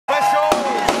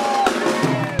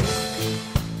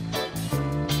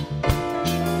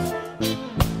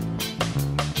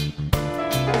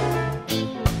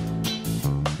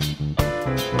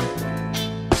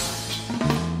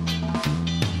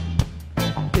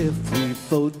if we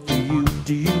vote for you,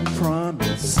 do you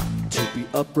promise to be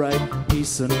upright,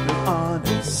 decent, and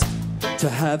honest, to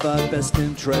have our best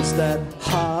interest at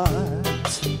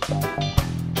heart?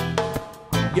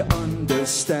 You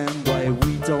understand why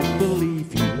we don't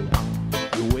believe you.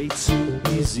 You're way too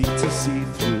easy to see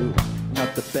through.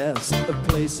 Not the best of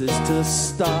places to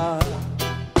start.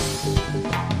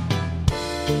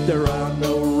 There are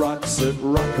no rocks at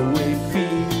Rockaway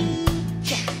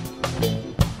Beach,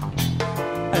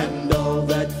 and all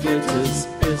that glitters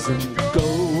isn't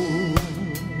gold.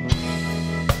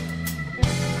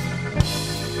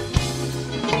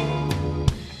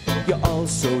 You're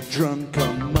also drunk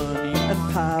on money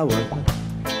and power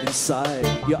inside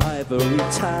your ivory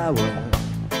tower,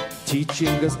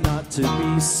 teaching us not to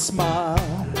be smart,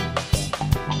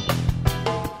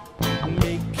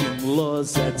 making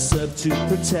laws that serve to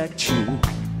protect you.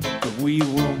 But we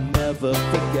will never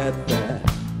forget that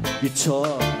you tore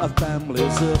our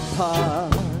families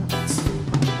apart.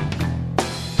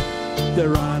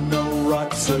 There are no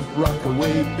rocks at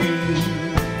Rockaway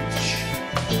Beach,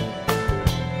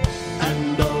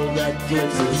 and all that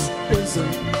glitters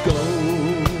isn't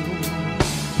gold.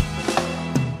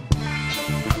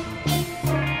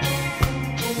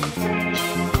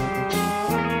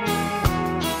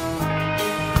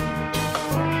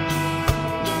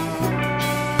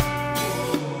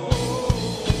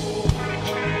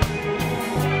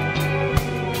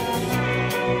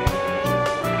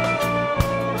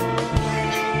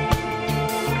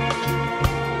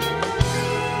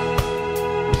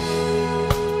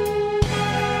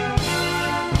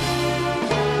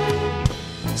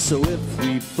 So if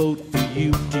we vote for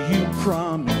you, do you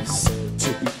promise to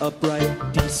be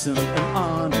upright, decent, and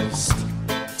honest?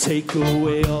 Take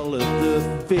away all of the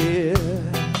fear.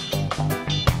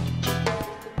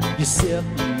 You sit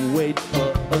and wait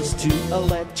for us to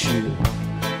elect you,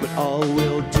 but all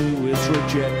we'll do is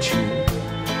reject you.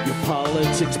 Your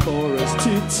politics bore us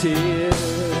to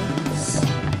tears.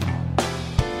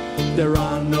 There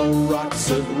are no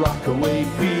rocks at Rockaway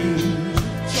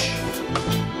Beach,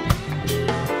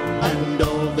 and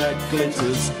all that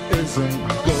glitters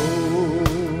isn't